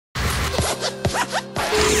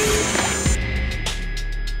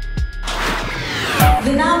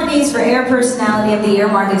nominees for Air Personality of the Year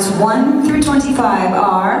markets 1 through 25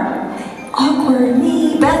 are Awkward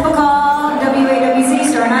Me, Beth McCall, WAWC,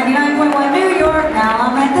 Star 99.1 New York,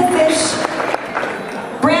 Now I'm at the Fish.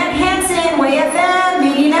 Brand Hansen, WayFM,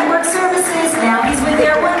 Media Network Services, now he's with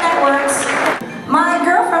Air One Networks. My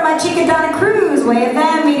girlfriend, my chica Donna Cruz,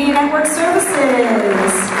 WayFM, Media Network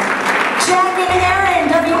Services. Jack and Aaron,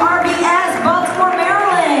 WRBS, Baltimore,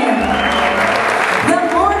 Maryland. The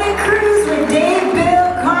Morning Cruise with Dave, Bill,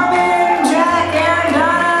 Carmen, Jack, Aaron,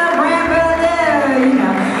 Donna, Brand, you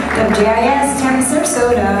know, WJIS, Tampa,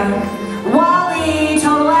 Sarasota. Wally,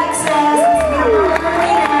 Total Access,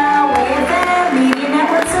 now, WayFM, Media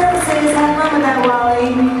Network Services. Have fun with that,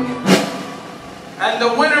 Wally. And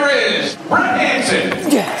the winner is Brand Hansen.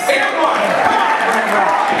 Yes. Air One.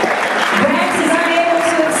 Brand is unable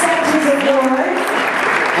to accept his award.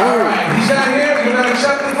 All right, he's not here. You're not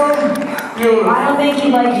accepting for him? Beautiful. I don't think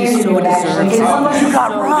he'd like you to do it, actually. You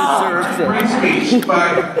got robbed. Great speech,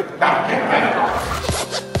 but...